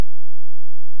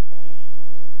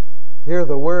Hear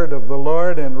the word of the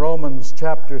Lord in Romans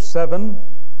chapter 7,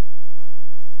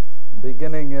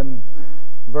 beginning in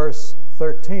verse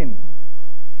 13.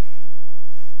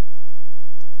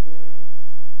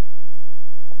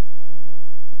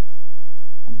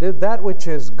 Did that which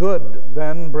is good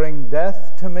then bring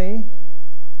death to me?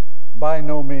 By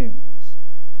no means.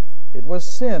 It was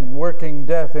sin working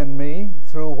death in me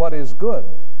through what is good,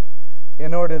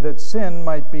 in order that sin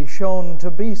might be shown to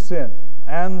be sin,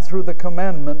 and through the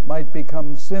commandment might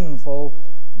become sinful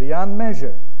beyond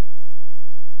measure.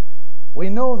 We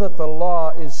know that the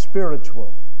law is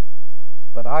spiritual,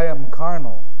 but I am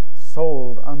carnal,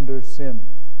 sold under sin.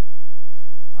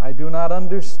 I do not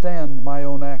understand my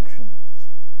own actions,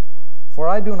 for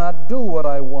I do not do what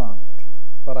I want,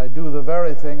 but I do the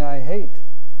very thing I hate.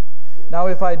 Now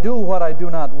if I do what I do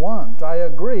not want, I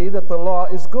agree that the law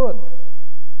is good.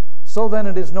 So then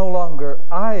it is no longer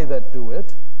I that do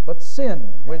it, but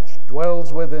sin which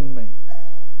dwells within me.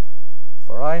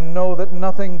 For I know that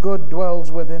nothing good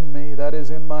dwells within me, that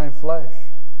is, in my flesh.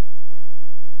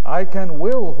 I can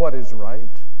will what is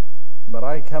right, but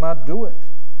I cannot do it.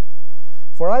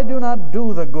 For I do not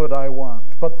do the good I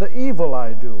want, but the evil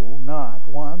I do not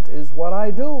want is what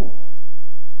I do.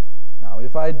 Now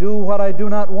if I do what I do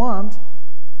not want,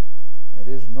 it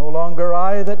is no longer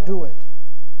I that do it,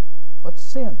 but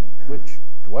sin which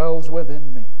dwells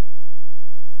within me.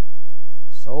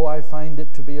 So I find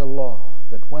it to be a law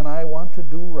that when I want to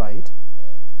do right,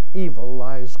 evil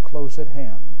lies close at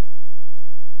hand.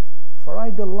 For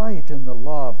I delight in the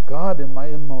law of God in my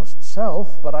inmost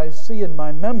self, but I see in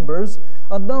my members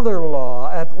another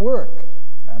law at work,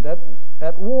 and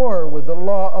at war with the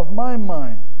law of my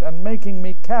mind, and making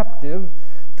me captive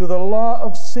to the law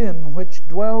of sin which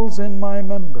dwells in my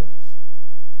members.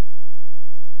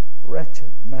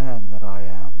 Wretched man that I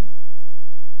am,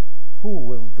 who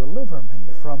will deliver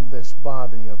me from this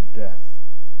body of death?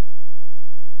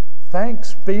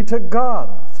 Thanks be to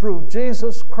God through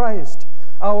Jesus Christ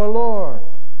our Lord.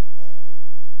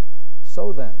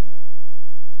 So then,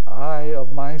 I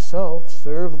of myself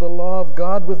serve the law of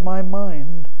God with my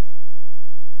mind,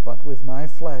 but with my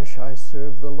flesh I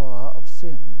serve the law of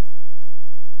sin.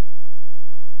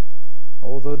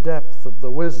 Oh, the depth of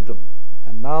the wisdom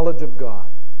and knowledge of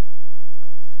God!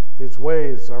 His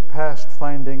ways are past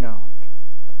finding out.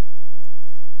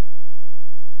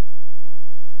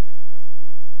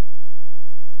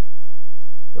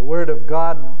 The Word of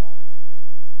God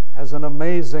has an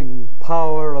amazing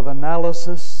power of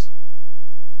analysis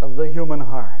of the human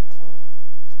heart.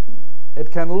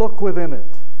 It can look within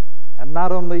it and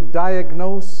not only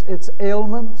diagnose its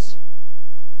ailments,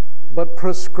 but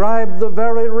prescribe the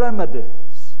very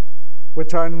remedies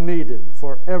which are needed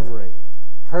for every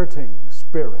hurting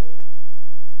spirit.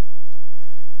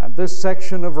 And this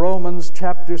section of Romans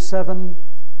chapter 7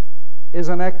 is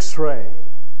an X-ray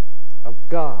of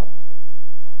God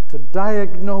to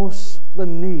diagnose the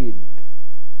need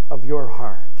of your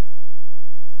heart.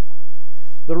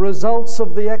 The results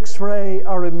of the X-ray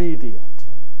are immediate.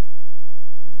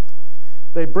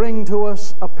 They bring to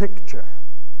us a picture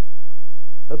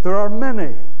that there are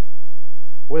many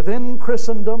within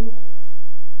Christendom,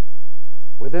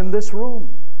 within this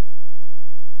room,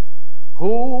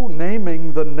 who,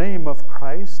 naming the name of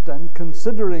Christ and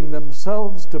considering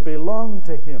themselves to belong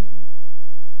to Him,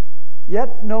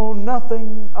 yet know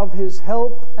nothing of His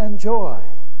help and joy,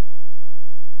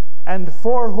 and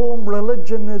for whom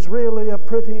religion is really a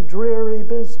pretty dreary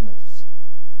business,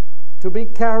 to be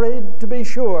carried, to be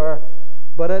sure,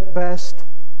 but at best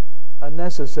a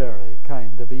necessary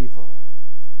kind of evil.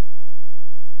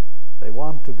 They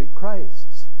want to be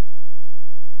Christ's,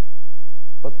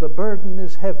 but the burden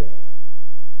is heavy,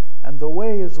 and the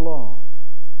way is long.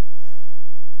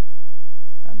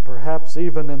 And perhaps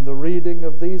even in the reading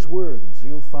of these words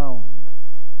you found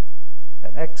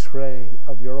an X-ray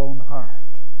of your own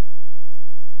heart.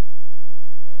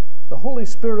 The Holy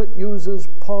Spirit uses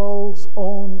Paul's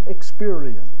own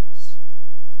experience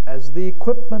as the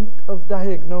equipment of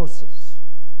diagnosis.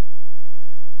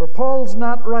 For Paul's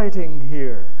not writing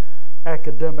here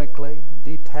academically,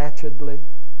 detachedly.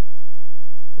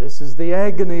 This is the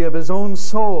agony of his own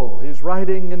soul. He's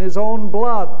writing in his own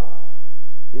blood,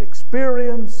 the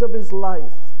experience of his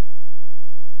life.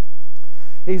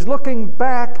 He's looking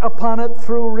back upon it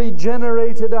through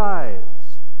regenerated eyes.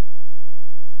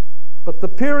 But the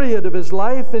period of his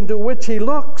life into which he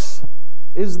looks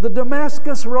is the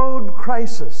Damascus Road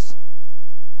crisis.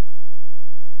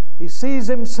 He sees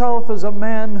himself as a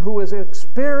man who has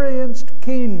experienced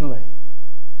keenly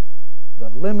the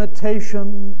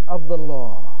limitation of the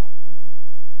law.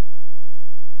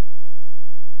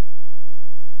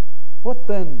 What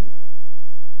then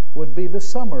would be the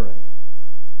summary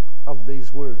of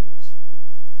these words.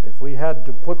 If we had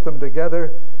to put them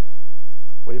together,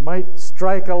 we might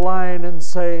strike a line and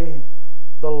say,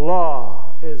 the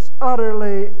law is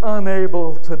utterly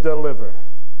unable to deliver.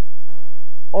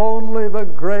 Only the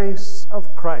grace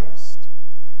of Christ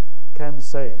can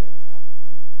save.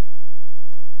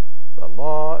 The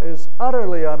law is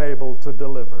utterly unable to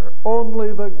deliver.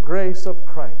 Only the grace of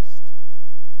Christ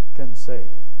can save.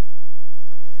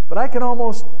 But I can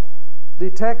almost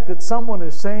detect that someone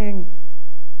is saying,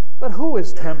 but who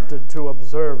is tempted to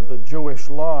observe the Jewish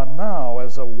law now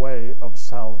as a way of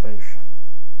salvation?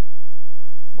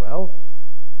 Well,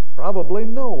 probably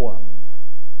no one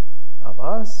of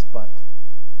us, but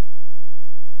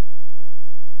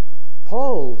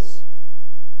Paul's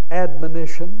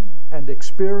admonition and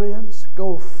experience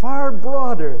go far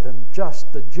broader than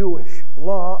just the Jewish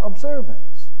law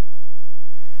observance.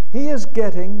 He is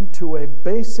getting to a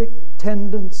basic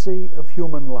tendency of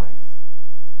human life,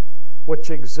 which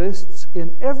exists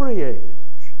in every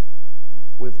age,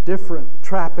 with different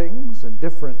trappings and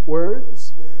different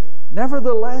words.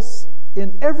 Nevertheless,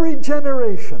 in every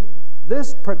generation,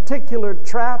 this particular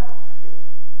trap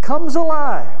comes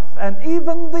alive, and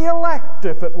even the elect,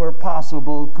 if it were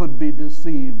possible, could be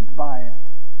deceived by it.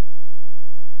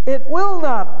 It will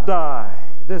not die,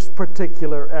 this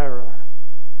particular error.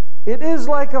 It is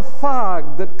like a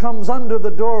fog that comes under the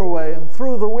doorway and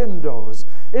through the windows.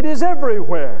 It is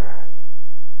everywhere.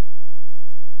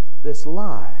 This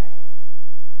lie,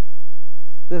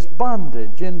 this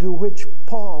bondage into which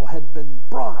Paul had been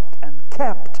brought and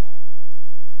kept,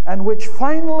 and which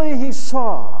finally he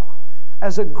saw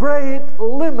as a great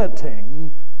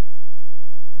limiting,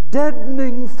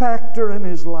 deadening factor in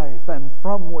his life, and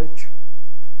from which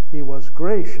he was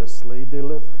graciously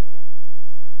delivered.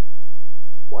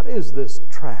 What is this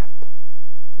trap?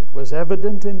 It was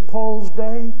evident in Paul's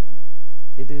day.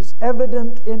 It is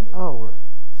evident in ours.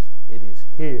 It is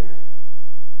here.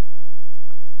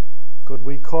 Could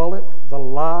we call it the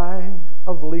lie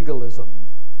of legalism?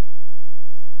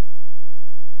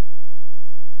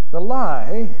 The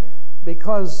lie,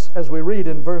 because, as we read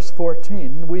in verse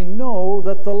 14, we know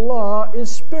that the law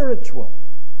is spiritual.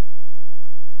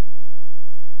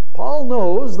 Paul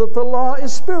knows that the law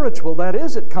is spiritual. That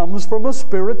is, it comes from a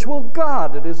spiritual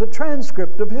God. It is a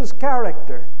transcript of his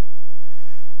character.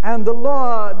 And the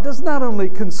law does not only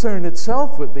concern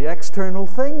itself with the external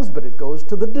things, but it goes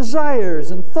to the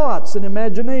desires and thoughts and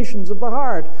imaginations of the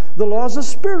heart. The law is a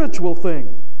spiritual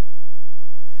thing.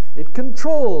 It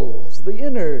controls the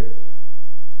inner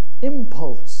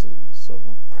impulses of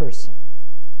a person.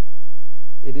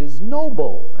 It is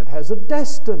noble. It has a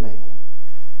destiny.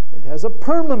 It has a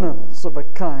permanence of a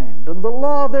kind. And the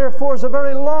law, therefore, is a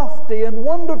very lofty and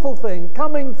wonderful thing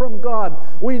coming from God.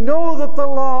 We know that the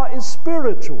law is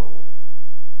spiritual.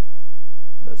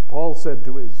 And as Paul said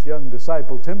to his young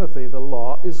disciple Timothy, the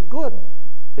law is good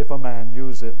if a man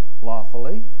use it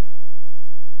lawfully.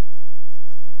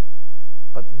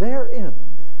 But therein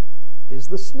is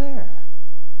the snare.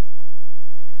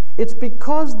 It's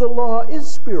because the law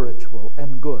is spiritual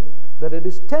and good that it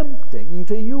is tempting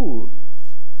to use.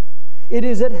 It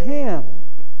is at hand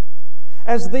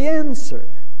as the answer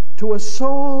to a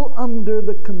soul under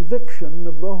the conviction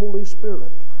of the Holy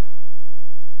Spirit.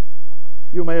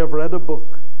 You may have read a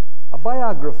book, a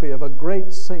biography of a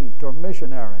great saint or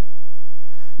missionary.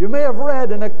 You may have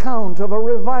read an account of a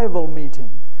revival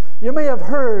meeting. You may have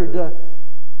heard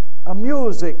a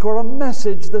music or a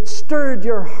message that stirred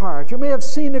your heart. You may have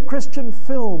seen a Christian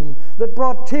film that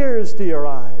brought tears to your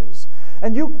eyes.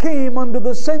 And you came under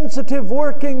the sensitive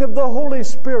working of the Holy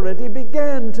Spirit. He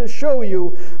began to show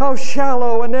you how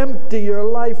shallow and empty your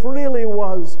life really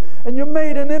was. And you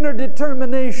made an inner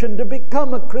determination to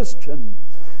become a Christian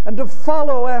and to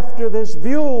follow after this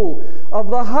view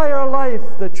of the higher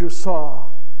life that you saw.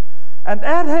 And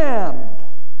at hand,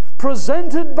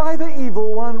 presented by the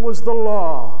evil one, was the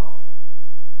law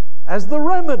as the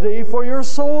remedy for your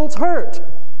soul's hurt.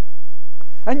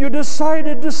 And you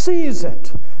decided to seize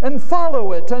it and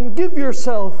follow it and give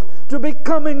yourself to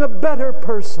becoming a better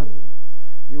person.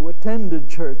 You attended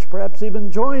church, perhaps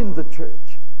even joined the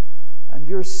church, and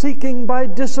you're seeking by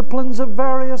disciplines of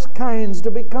various kinds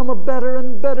to become a better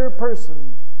and better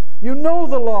person. You know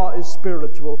the law is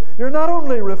spiritual. You're not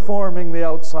only reforming the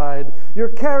outside, you're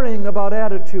caring about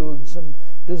attitudes and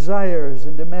desires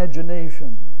and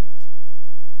imaginations.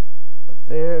 But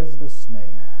there's the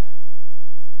snare.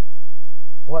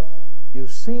 What you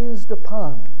seized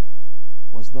upon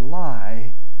was the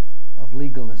lie of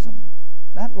legalism.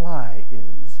 That lie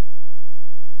is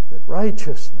that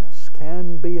righteousness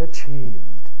can be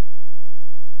achieved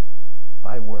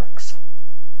by works.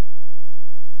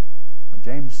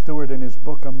 James Stewart, in his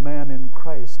book, A Man in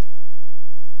Christ,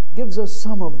 gives us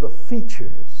some of the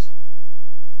features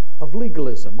of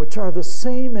legalism, which are the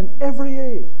same in every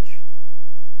age.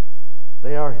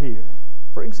 They are here.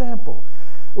 For example,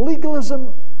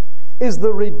 legalism is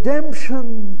the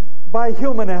redemption by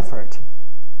human effort.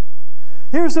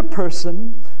 Here's a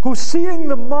person who, seeing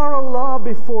the moral law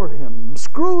before him,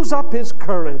 screws up his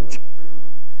courage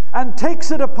and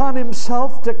takes it upon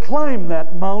himself to climb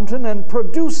that mountain and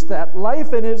produce that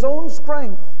life in his own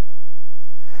strength.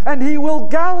 And he will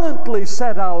gallantly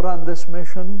set out on this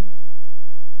mission,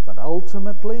 but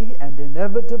ultimately and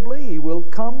inevitably he will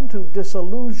come to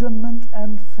disillusionment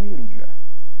and failure.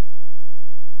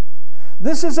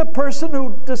 This is a person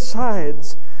who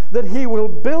decides that he will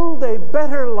build a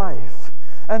better life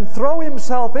and throw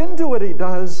himself into what he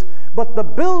does, but the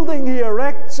building he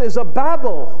erects is a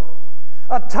Babel,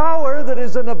 a tower that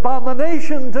is an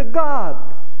abomination to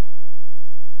God.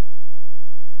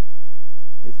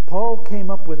 If Paul came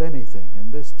up with anything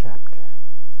in this chapter,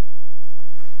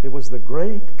 it was the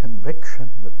great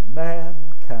conviction that man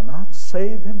cannot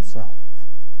save himself.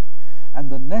 And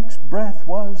the next breath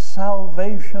was,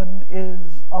 salvation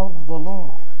is of the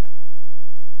Lord.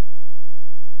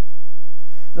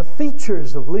 The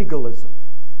features of legalism.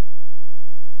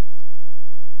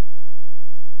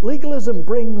 Legalism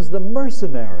brings the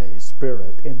mercenary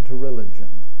spirit into religion.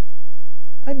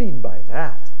 I mean by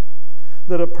that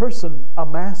a person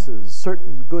amasses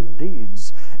certain good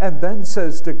deeds and then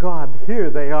says to God, here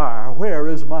they are, where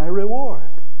is my reward?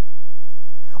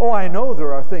 Oh, I know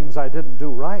there are things I didn't do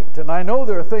right, and I know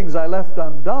there are things I left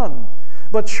undone,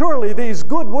 but surely these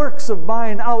good works of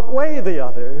mine outweigh the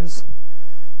others.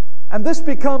 And this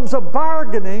becomes a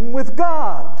bargaining with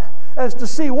God as to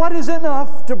see what is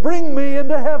enough to bring me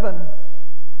into heaven.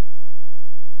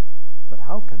 But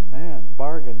how can man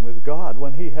bargain with God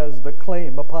when he has the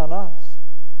claim upon us?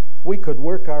 We could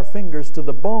work our fingers to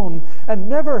the bone and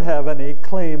never have any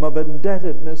claim of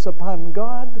indebtedness upon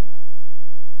God.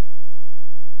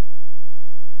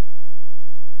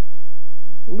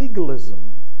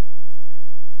 Legalism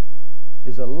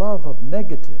is a love of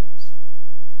negatives.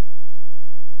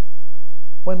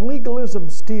 When legalism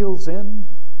steals in,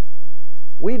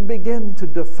 we'd begin to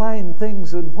define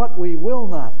things in what we will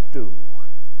not do.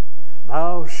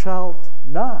 Thou shalt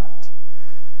not.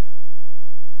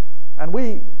 And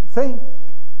we think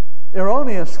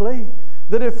erroneously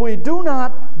that if we do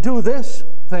not do this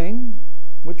thing,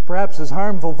 which perhaps is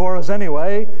harmful for us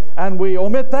anyway, and we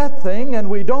omit that thing and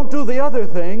we don't do the other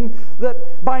thing,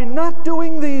 that by not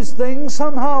doing these things,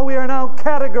 somehow we are now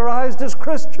categorized as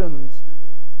Christians.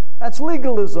 That's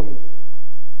legalism.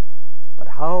 But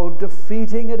how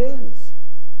defeating it is.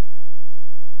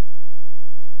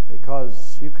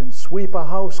 Because you can sweep a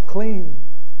house clean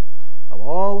of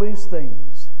all these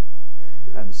things,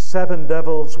 and 7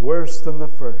 devils worse than the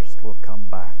first will come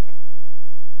back.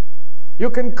 You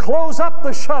can close up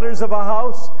the shutters of a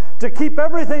house to keep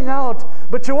everything out,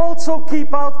 but you also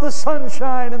keep out the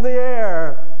sunshine and the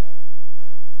air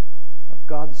of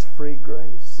God's free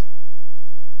grace.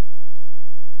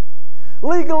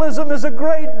 Legalism is a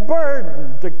great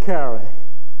burden to carry.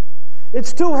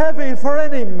 It's too heavy for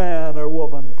any man or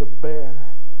woman to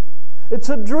bear. It's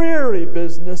a dreary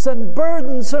business and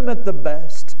burdensome at the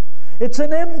best. It's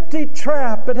an empty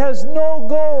trap. It has no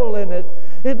goal in it.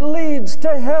 It leads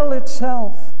to hell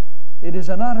itself. It is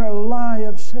an utter lie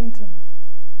of Satan.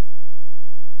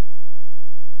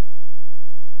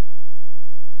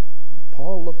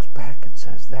 Paul looks back and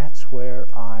says, that's where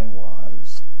I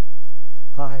was.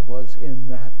 I was in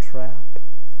that trap.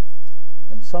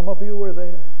 And some of you were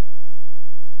there.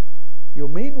 You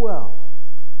mean well.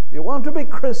 You want to be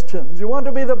Christians. You want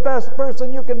to be the best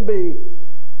person you can be.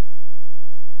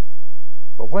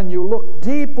 But when you look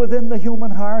deep within the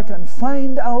human heart and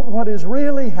find out what is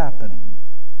really happening,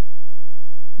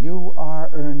 you are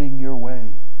earning your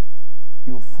way.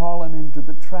 You've fallen into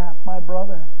the trap, my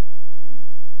brother.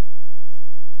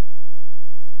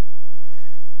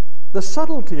 The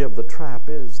subtlety of the trap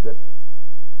is that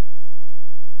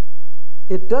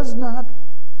it does not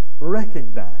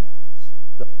recognize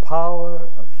the power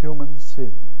of human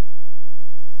sin.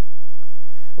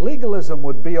 Legalism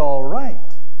would be all right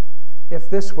if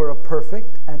this were a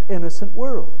perfect and innocent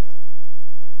world,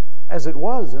 as it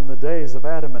was in the days of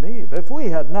Adam and Eve. If we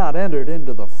had not entered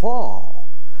into the fall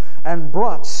and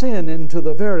brought sin into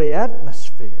the very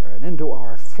atmosphere and into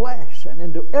our flesh and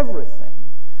into everything,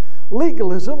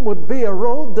 legalism would be a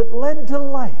road that led to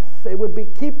life. It would be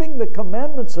keeping the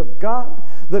commandments of God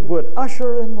that would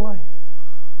usher in life.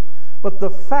 But the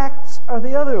facts are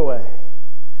the other way.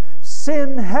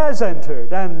 Sin has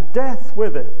entered, and death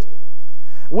with it.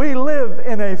 We live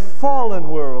in a fallen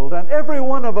world, and every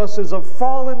one of us is a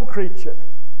fallen creature.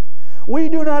 We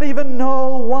do not even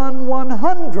know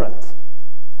 1/100th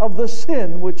of the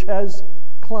sin which has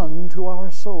clung to our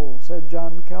soul, said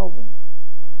John Calvin.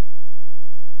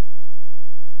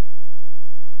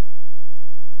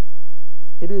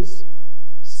 It is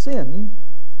sin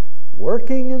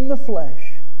working in the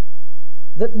flesh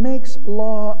that makes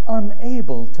law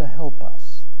unable to help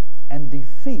us and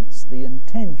defeats the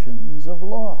intentions of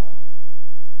law.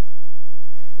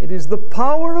 It is the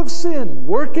power of sin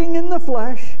working in the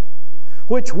flesh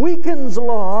which weakens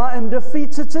law and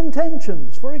defeats its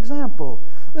intentions. For example,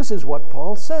 this is what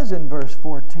Paul says in verse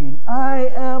 14. I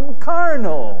am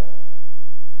carnal.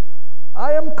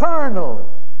 I am carnal.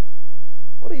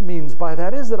 What he means by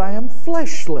that is that I am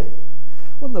fleshly.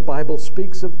 When the Bible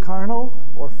speaks of carnal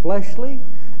or fleshly,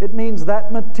 it means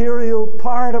that material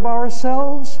part of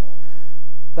ourselves,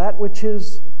 that which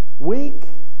is weak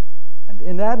and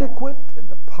inadequate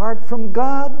and apart from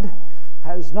God,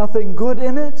 has nothing good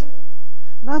in it.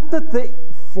 Not that the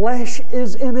flesh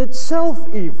is in itself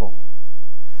evil,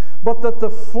 but that the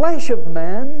flesh of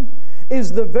man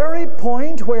is the very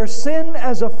point where sin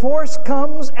as a force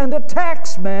comes and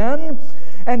attacks man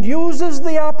and uses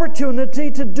the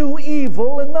opportunity to do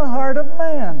evil in the heart of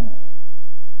man.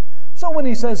 So when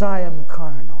he says, I am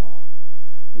carnal,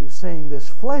 he's saying this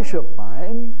flesh of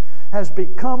mine has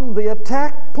become the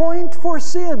attack point for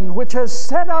sin, which has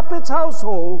set up its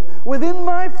household within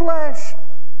my flesh.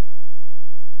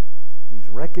 He's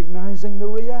recognizing the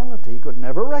reality. He could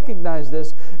never recognize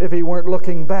this if he weren't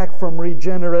looking back from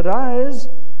regenerate eyes.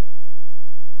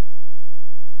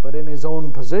 But in his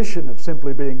own position of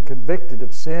simply being convicted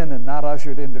of sin and not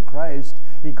ushered into Christ,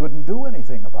 he couldn't do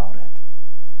anything about it.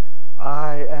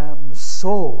 I am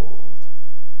sold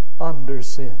under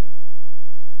sin.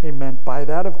 He meant by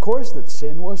that, of course, that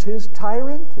sin was his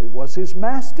tyrant, it was his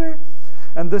master.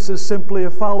 And this is simply a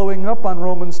following up on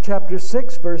Romans chapter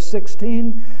 6, verse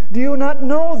 16. Do you not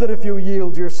know that if you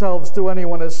yield yourselves to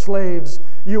anyone as slaves,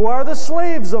 you are the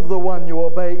slaves of the one you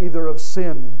obey, either of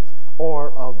sin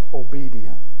or of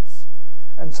obedience?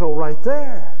 And so right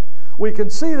there, we can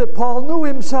see that Paul knew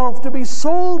himself to be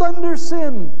sold under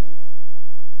sin.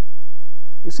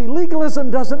 You see,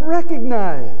 legalism doesn't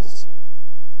recognize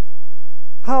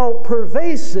how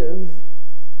pervasive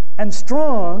and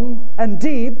strong and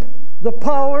deep the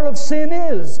power of sin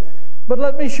is. But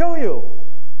let me show you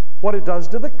what it does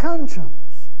to the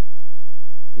conscience.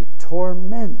 It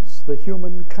torments the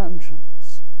human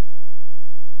conscience.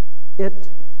 It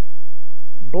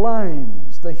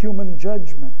blinds the human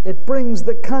judgment. It brings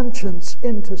the conscience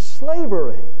into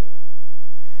slavery.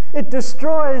 It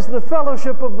destroys the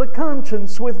fellowship of the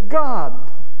conscience with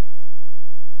God.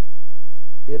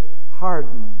 It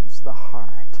hardens the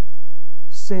heart.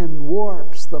 Sin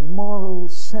warps the moral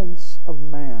sense of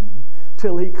man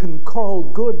till he can call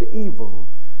good evil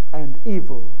and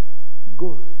evil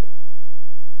good.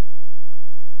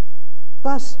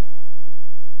 Thus,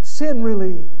 sin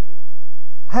really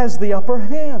has the upper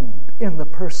hand in the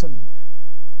person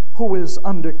who is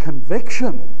under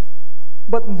conviction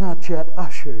but not yet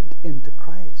ushered into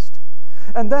Christ.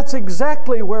 And that's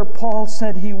exactly where Paul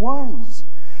said he was.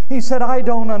 He said, I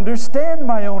don't understand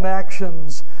my own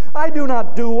actions. I do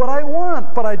not do what I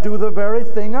want, but I do the very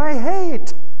thing I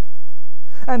hate.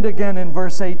 And again in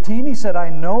verse 18, he said, I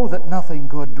know that nothing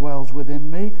good dwells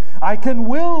within me. I can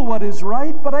will what is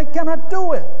right, but I cannot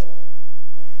do it.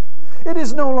 It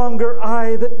is no longer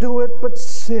I that do it, but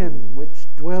sin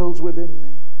which dwells within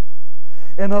me.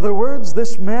 In other words,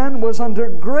 this man was under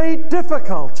great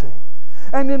difficulty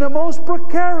and in a most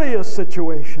precarious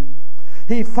situation.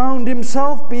 He found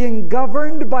himself being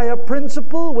governed by a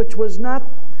principle which was not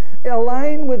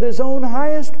aligned with his own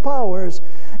highest powers.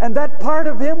 And that part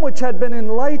of him which had been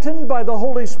enlightened by the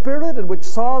Holy Spirit and which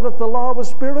saw that the law was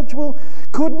spiritual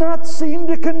could not seem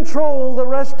to control the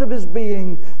rest of his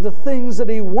being. The things that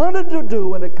he wanted to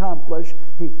do and accomplish,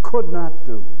 he could not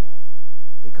do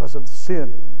because of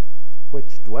sin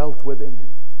which dwelt within him.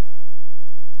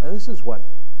 Now, this is what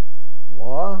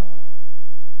law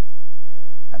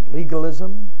and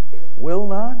legalism will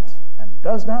not and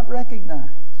does not recognize.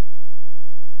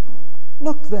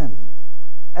 Look then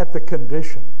at the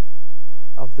condition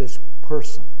of this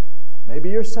person, maybe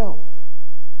yourself,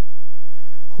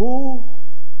 who,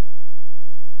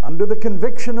 under the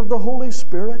conviction of the Holy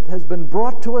Spirit, has been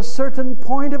brought to a certain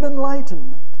point of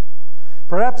enlightenment,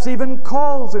 perhaps even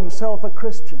calls himself a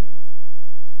Christian,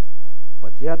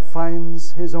 but yet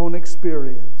finds his own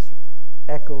experience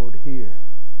echoed here.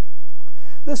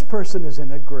 This person is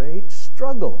in a great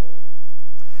struggle.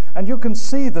 And you can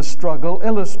see the struggle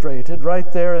illustrated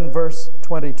right there in verse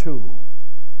 22.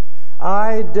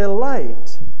 I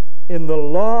delight in the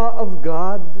law of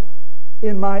God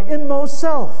in my inmost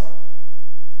self.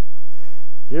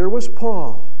 Here was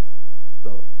Paul.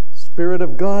 The Spirit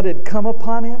of God had come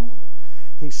upon him.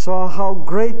 He saw how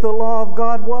great the law of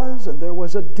God was, and there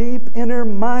was a deep inner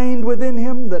mind within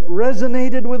him that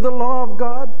resonated with the law of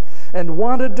God and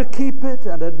wanted to keep it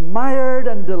and admired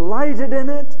and delighted in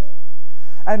it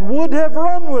and would have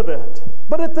run with it.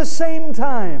 But at the same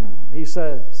time, he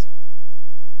says,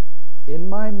 in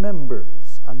my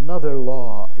members another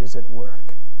law is at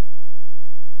work,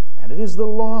 and it is the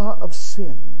law of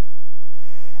sin.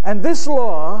 And this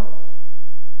law,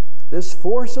 this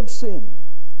force of sin,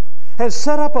 has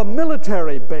set up a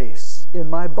military base in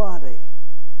my body.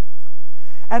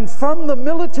 And from the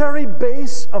military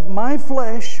base of my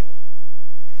flesh,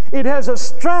 it has a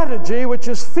strategy which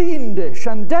is fiendish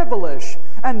and devilish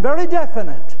and very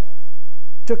definite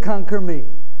to conquer me.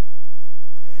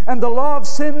 And the law of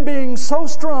sin being so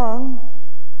strong,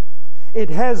 it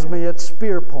has me at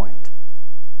spear point.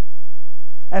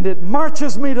 And it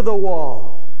marches me to the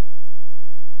wall.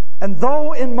 And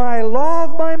though in my law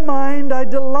of my mind I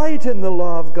delight in the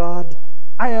law of God,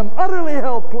 I am utterly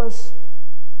helpless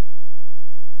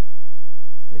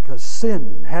because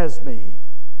sin has me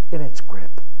in its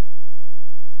grip.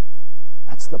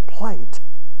 That's the plight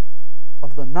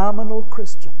of the nominal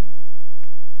Christian.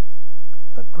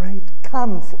 The great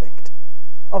conflict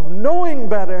of knowing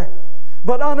better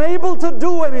but unable to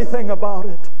do anything about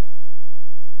it.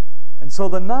 And so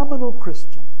the nominal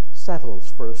Christian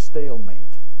settles for a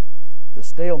stalemate. The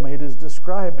stalemate is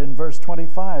described in verse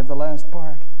 25, the last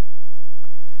part.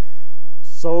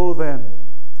 So then,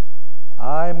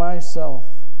 I myself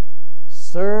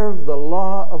serve the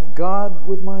law of God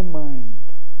with my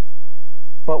mind,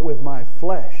 but with my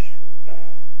flesh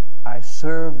I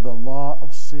serve the law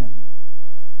of sin.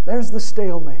 There's the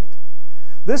stalemate.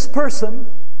 This person,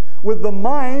 with the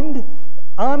mind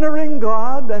honoring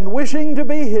God and wishing to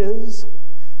be His,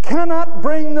 cannot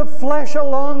bring the flesh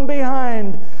along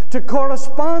behind to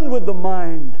correspond with the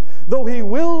mind. Though he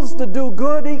wills to do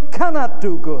good, he cannot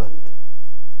do good.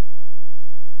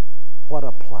 What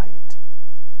a plight.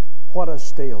 What a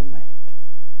stalemate.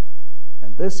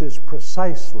 And this is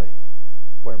precisely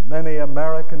where many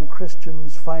American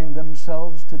Christians find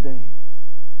themselves today.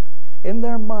 In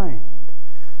their mind,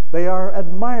 they are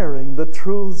admiring the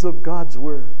truths of God's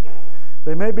Word.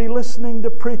 They may be listening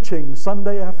to preaching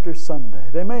Sunday after Sunday.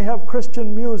 They may have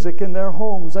Christian music in their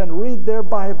homes and read their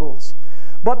Bibles.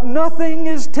 But nothing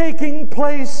is taking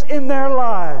place in their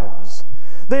lives.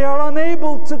 They are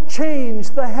unable to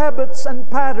change the habits and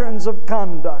patterns of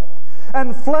conduct.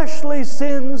 And fleshly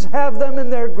sins have them in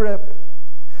their grip.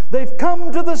 They've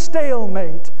come to the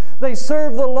stalemate. They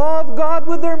serve the law of God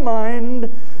with their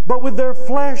mind, but with their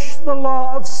flesh the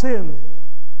law of sin.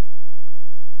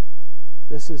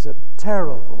 This is a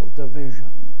terrible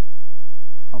division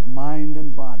of mind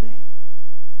and body.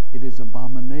 It is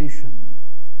abomination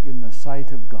in the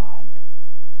sight of God.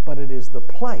 But it is the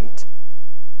plight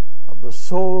of the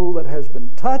soul that has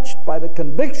been touched by the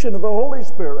conviction of the Holy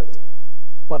Spirit,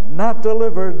 but not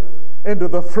delivered into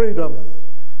the freedom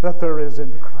that there is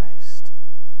in Christ.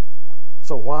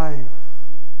 So why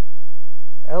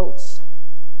else,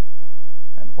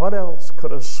 and what else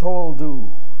could a soul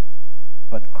do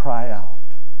but cry out?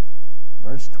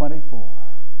 Verse 24.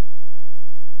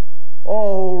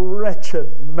 Oh,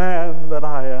 wretched man that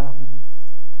I am,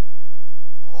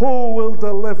 who will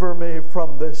deliver me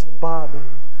from this body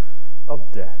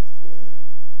of death?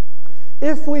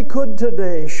 If we could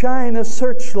today shine a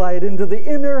searchlight into the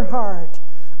inner heart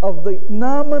of the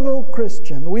nominal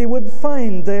Christian, we would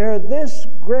find there this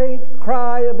great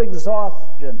cry of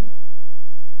exhaustion.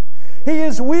 He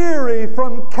is weary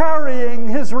from carrying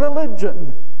his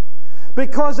religion,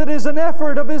 because it is an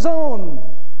effort of his own.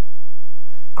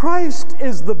 Christ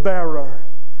is the bearer.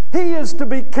 He is to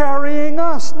be carrying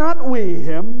us, not we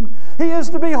him. He is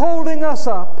to be holding us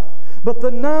up. But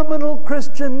the nominal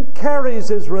Christian carries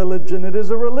his religion. It is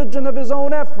a religion of his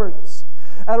own efforts,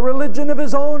 a religion of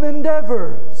his own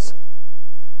endeavors.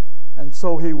 And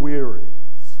so he wearies.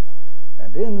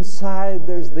 And inside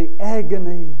there's the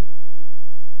agony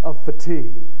of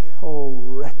fatigue. Oh,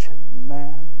 wretched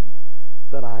man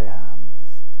that I am.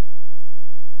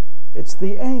 It's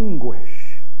the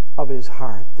anguish of his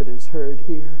heart that is heard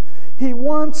here. He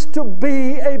wants to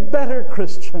be a better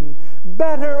Christian,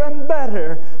 better and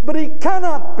better, but he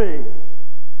cannot be.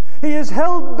 He is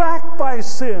held back by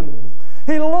sin.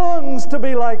 He longs to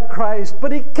be like Christ,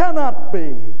 but he cannot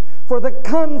be, for the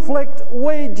conflict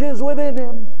wages within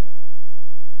him.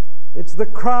 It's the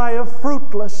cry of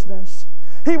fruitlessness.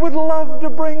 He would love to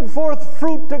bring forth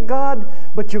fruit to God,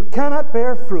 but you cannot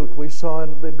bear fruit, we saw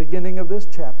in the beginning of this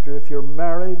chapter, if you're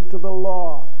married to the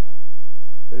law.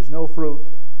 There's no fruit.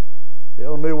 The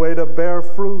only way to bear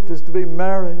fruit is to be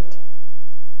married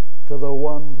to the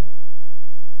one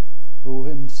who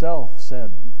himself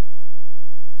said,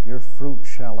 "Your fruit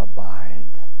shall abide."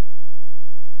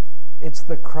 It's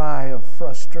the cry of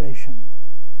frustration.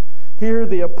 Here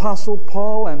the Apostle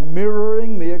Paul, and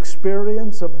mirroring the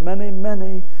experience of many,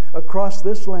 many across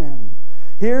this land,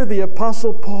 here the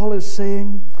Apostle Paul is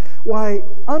saying, why,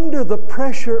 under the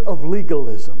pressure of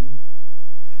legalism,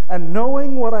 and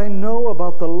knowing what I know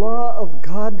about the law of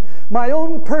God, my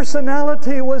own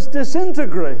personality was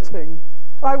disintegrating.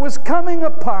 I was coming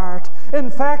apart. In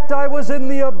fact, I was in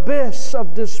the abyss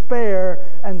of despair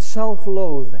and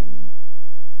self-loathing.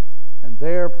 And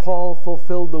there Paul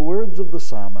fulfilled the words of the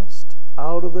psalmist,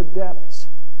 "Out of the depths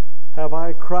have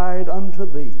I cried unto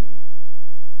thee,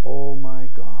 O my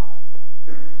God."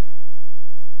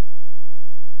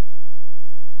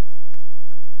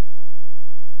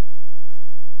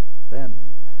 Then,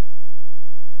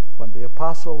 when the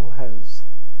apostle has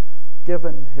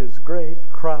given his great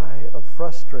cry of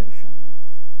frustration,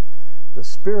 the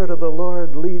Spirit of the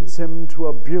Lord leads him to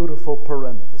a beautiful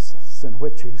parenthesis in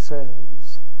which he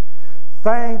says,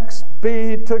 "Thanks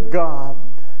be to God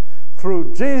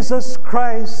through Jesus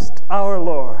Christ our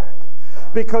Lord."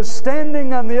 Because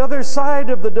standing on the other side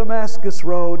of the Damascus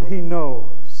road, he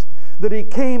knows that he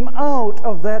came out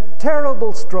of that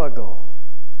terrible struggle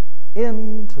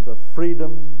into the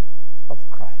freedom of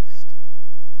Christ.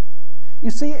 You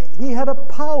see, he had a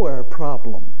power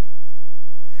problem.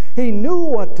 He knew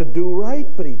what to do right,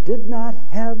 but he did not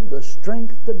have the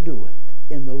strength to do it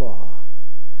in the law.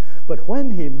 But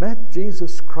when he met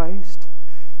Jesus Christ,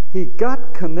 he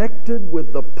got connected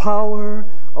with the power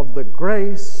of the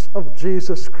grace of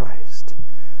Jesus Christ.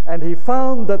 And he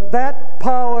found that that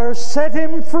power set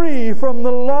him free from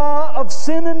the law of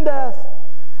sin and death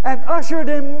and ushered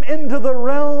him into the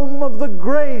realm of the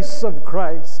grace of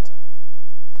Christ.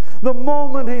 The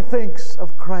moment he thinks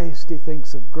of Christ, he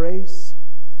thinks of grace.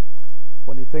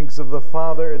 When he thinks of the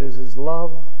Father, it is his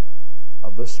love.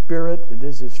 Of the Spirit, it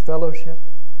is his fellowship.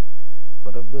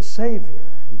 But of the Savior,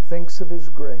 he thinks of his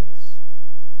grace.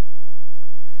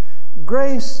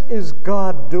 Grace is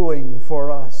God doing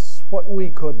for us what we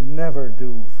could never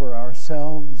do for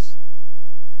ourselves.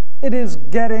 It is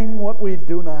getting what we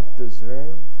do not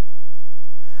deserve.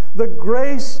 The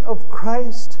grace of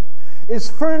Christ is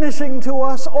furnishing to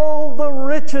us all the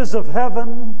riches of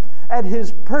heaven at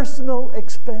his personal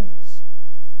expense.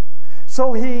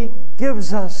 So he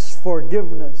gives us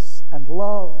forgiveness and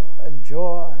love and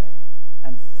joy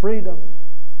and freedom.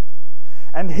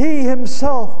 And he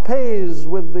himself pays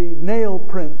with the nail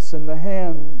prints in the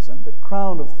hands and the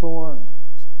crown of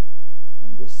thorns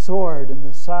and the sword in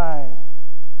the side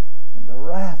and the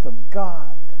wrath of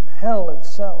God and hell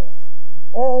itself.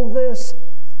 All this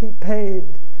he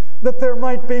paid that there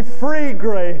might be free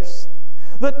grace,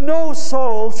 that no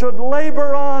soul should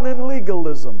labor on in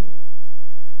legalism.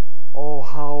 Oh,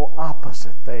 how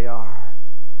opposite they are.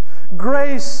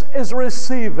 Grace is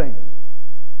receiving.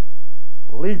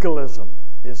 Legalism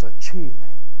is achieving.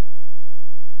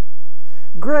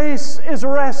 Grace is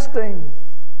resting.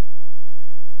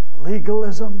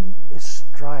 Legalism is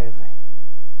striving.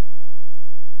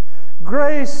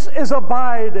 Grace is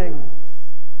abiding.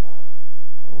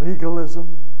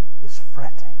 Legalism is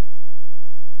fretting.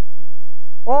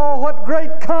 Oh, what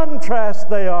great contrast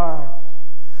they are.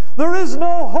 There is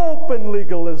no hope in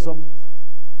legalism.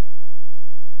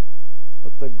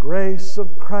 But the grace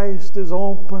of Christ is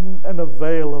open and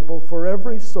available for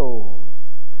every soul,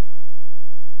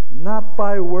 not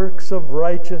by works of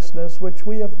righteousness which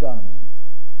we have done,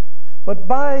 but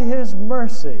by his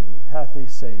mercy hath he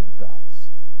saved us.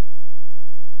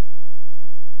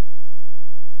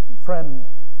 Friend,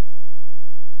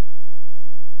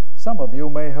 some of you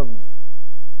may have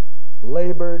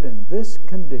labored in this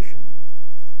condition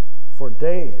for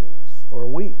days or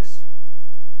weeks.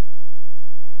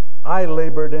 I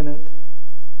labored in it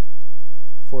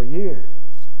for years.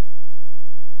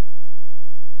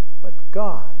 But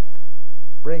God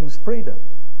brings freedom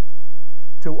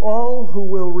to all who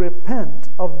will repent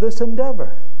of this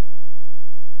endeavor.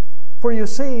 For you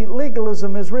see,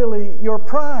 legalism is really your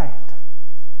pride,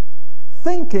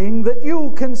 thinking that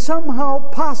you can somehow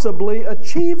possibly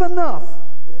achieve enough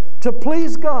to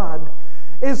please God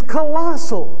is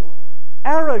colossal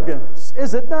arrogance,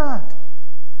 is it not?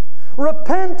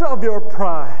 Repent of your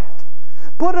pride.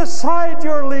 Put aside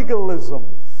your legalism.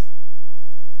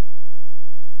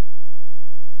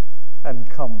 and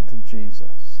come to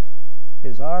Jesus.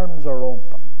 His arms are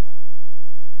open.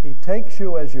 He takes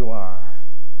you as you are,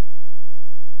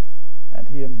 and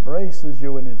He embraces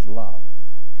you in His love.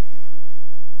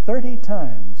 30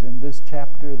 times in this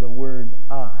chapter the word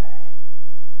I.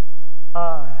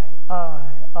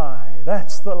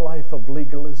 That's the life of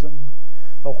legalism.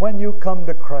 But when you come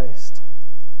to Christ,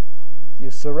 you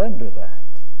surrender that.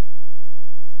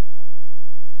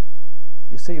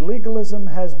 You see, legalism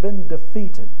has been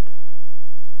defeated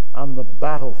on the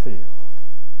battlefield,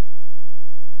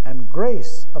 and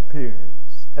grace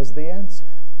appears as the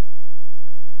answer.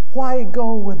 Why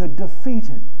go with a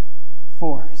defeated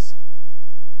force?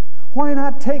 Why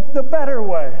not take the better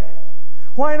way?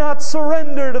 Why not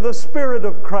surrender to the Spirit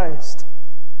of Christ?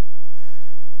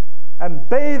 And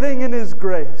bathing in His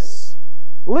grace,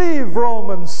 leave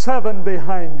Romans 7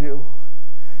 behind you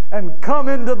and come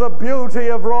into the beauty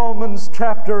of Romans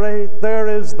chapter 8. There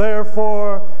is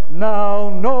therefore now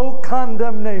no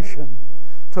condemnation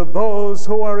to those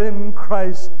who are in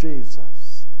Christ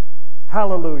Jesus.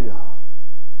 Hallelujah.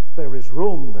 There is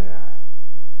room there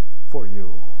for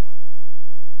you.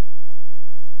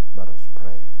 Let us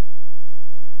pray.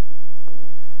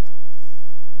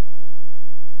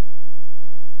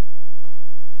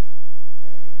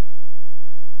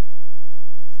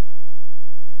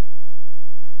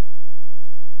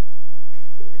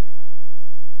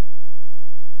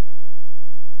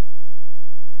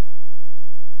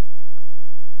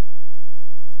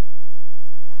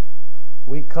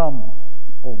 We come,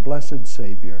 O blessed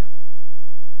Savior,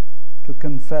 to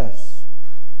confess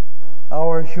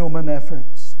our human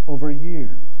efforts over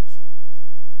years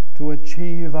to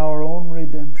achieve our own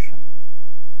redemption.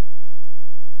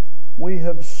 We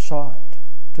have sought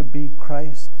to be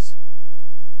Christ's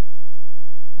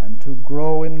and to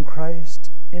grow in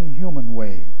Christ in human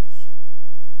ways.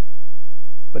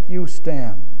 But you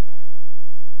stand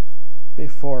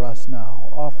before us now,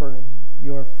 offering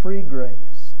your free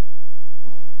grace.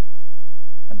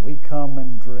 And we come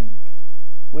and drink.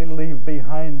 We leave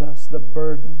behind us the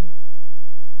burden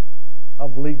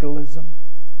of legalism,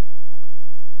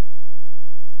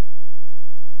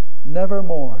 never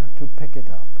more to pick it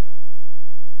up,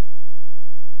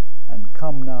 and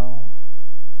come now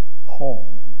home